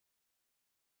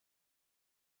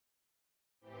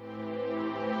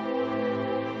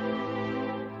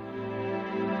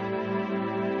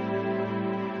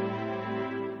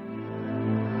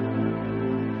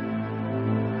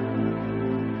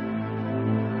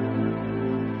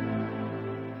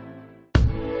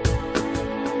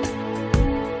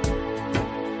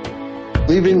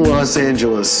leaving Los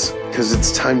Angeles because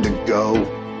it's time to go.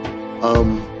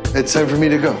 It's time for me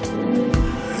to go.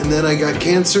 And then I got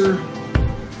cancer,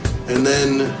 and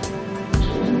then,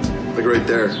 like right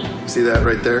there, see that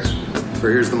right there?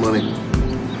 Where here's the money.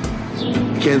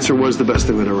 Cancer was the best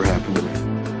thing that ever happened to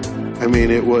me. I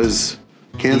mean, it was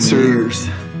cancer. Years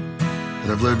that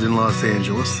I've lived in Los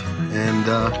Angeles, and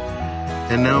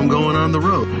now I'm going on the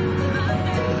road.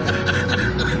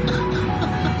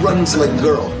 Runs like a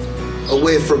girl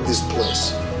away from this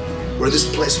place, where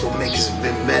this place will make his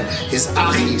men, his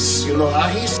ajis. You know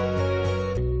ajis?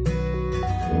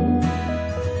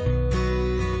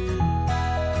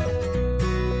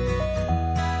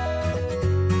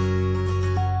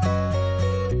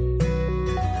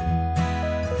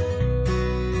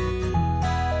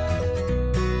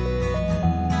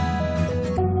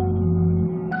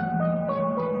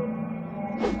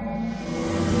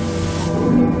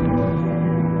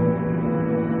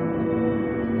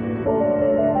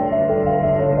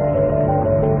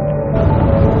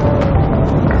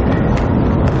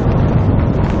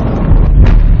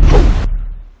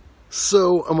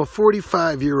 So, I'm a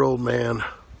 45-year-old man,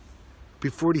 be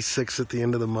 46 at the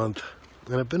end of the month,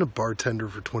 and I've been a bartender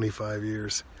for 25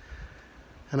 years,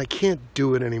 and I can't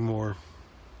do it anymore.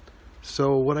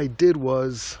 So what I did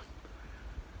was,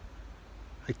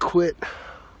 I quit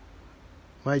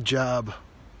my job.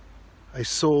 I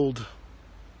sold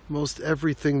most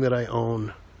everything that I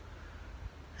own,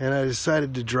 and I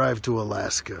decided to drive to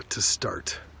Alaska to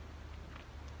start.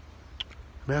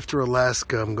 And after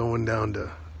Alaska, I'm going down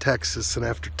to Texas, and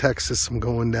after Texas I'm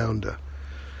going down to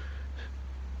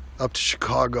up to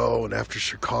Chicago, and after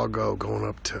Chicago going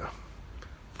up to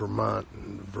Vermont,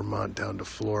 and Vermont down to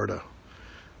Florida.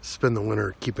 Spend the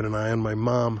winter keeping an eye on my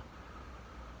mom.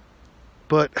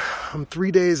 But I'm 4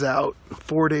 days out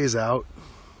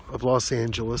of Los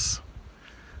Angeles.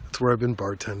 That's where I've been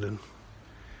bartending.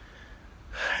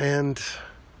 And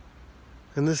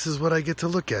this is what I get to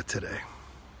look at today.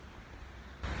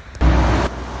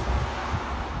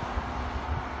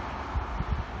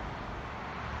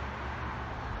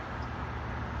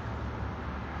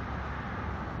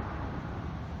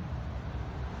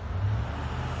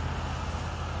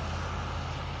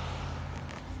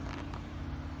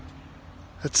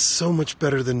 That's so much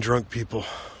better than drunk people.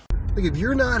 Like, if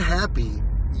you're not happy,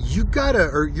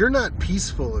 or you're not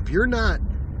peaceful, if you're not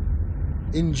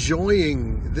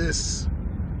enjoying this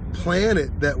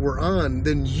planet that we're on,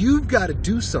 then you've got to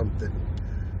do something.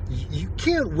 You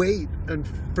can't wait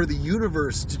for the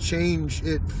universe to change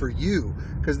it for you,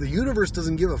 because the universe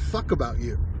doesn't give a fuck about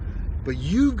you. But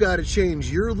you've got to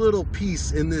change your little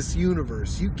piece in this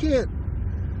universe. You can't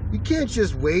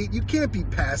just wait. You can't be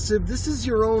passive. This is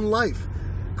your own life.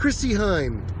 Chrissie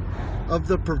Hynde of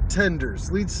The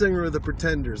Pretenders, lead singer of The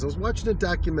Pretenders. I was watching a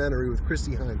documentary with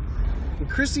Chrissie Hynde. And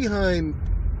Chrissie Hynde,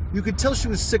 you could tell she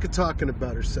was sick of talking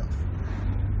about herself,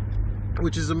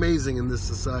 which is amazing in this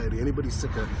society. Anybody's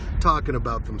sick of talking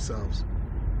about themselves.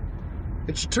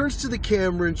 And she turns to the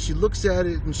camera and she looks at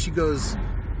it and she goes,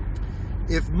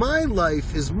 "If my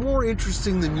life is more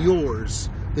interesting than yours,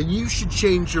 then you should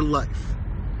change your life."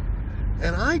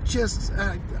 And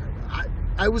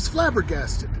I was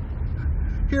flabbergasted.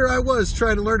 Here I was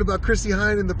trying to learn about Chrissie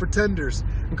Hynde and The Pretenders,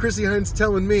 and Chrissie Hynde's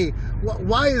telling me,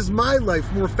 why is my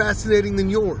life more fascinating than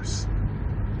yours?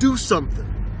 Do something.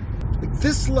 Like,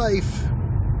 this life,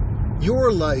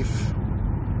 your life,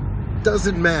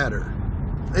 doesn't matter.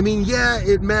 I mean, yeah,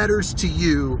 it matters to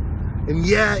you, and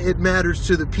yeah, it matters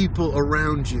to the people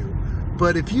around you.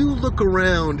 But if you look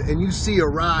around and you see a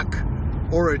rock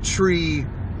or a tree,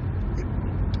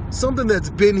 something that's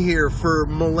been here for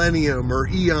millennium or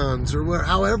eons or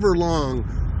however long,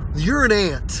 you're an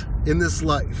ant in this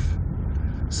life.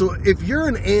 So if you're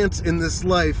an ant in this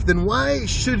life, then why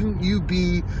shouldn't you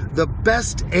be the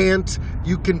best ant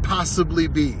you can possibly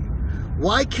be?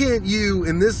 Why can't you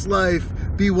in this life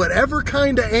be whatever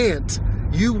kind of ant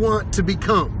you want to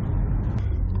become?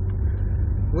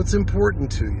 What's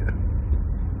important to you?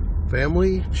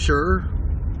 Family, sure,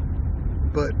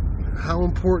 but how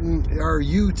important are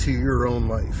you to your own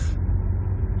life?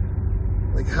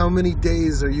 Like, how many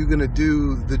days are you going to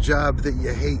do the job that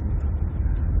you hate?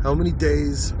 How many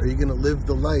days are you going to live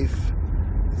the life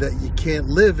that you can't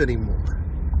live anymore?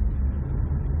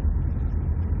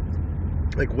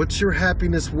 Like, what's your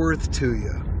happiness worth to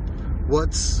you?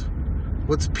 What's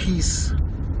peace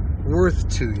worth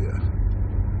to you?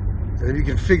 And if you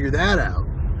can figure that out,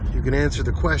 you can answer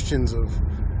the questions of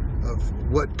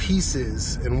what peace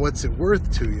is and what's it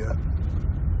worth to you,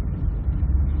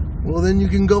 well, then you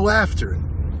can go after it.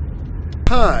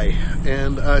 Hi,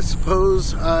 and I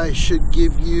suppose I should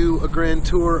give you a grand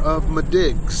tour of my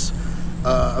digs.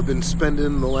 I've been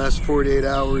spending the last 48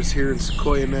 hours here in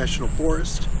Sequoia National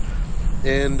Forest,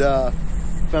 and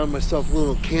found myself a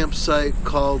little campsite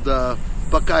called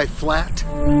Buckeye Flat.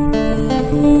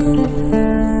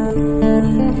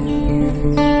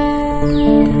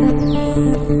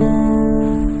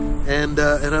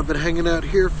 And I've been hanging out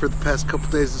here for the past couple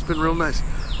days. It's been real nice.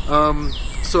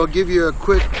 So I'll give you a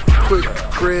quick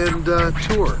grand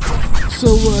tour.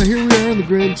 So here we are on the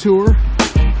grand tour.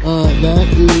 That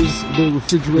is the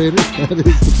refrigerator. That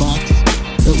is the box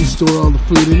that we store all the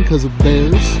food in because of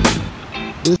bears.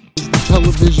 This is the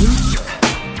television.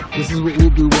 This is what we'll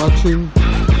be watching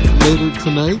later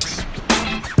tonight.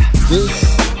 This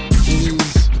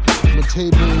is my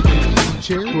table and easy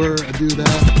chair, where I do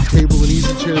that table and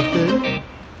easy chair thing.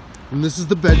 And this is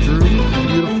the bedroom.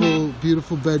 Beautiful,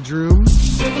 beautiful bedroom.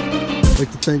 I'd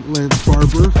like to thank Lance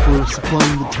Barber for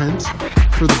supplying the tent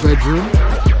for the bedroom.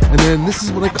 And then this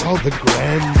is what I call the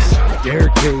grand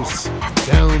staircase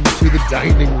down to the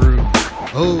dining room.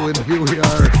 Oh, and here we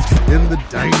are in the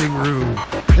dining room.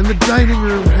 And the dining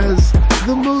room has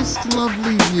the most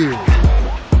lovely view.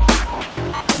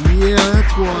 Yeah,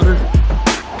 that's water.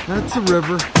 That's a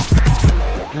river.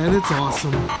 And it's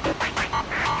awesome.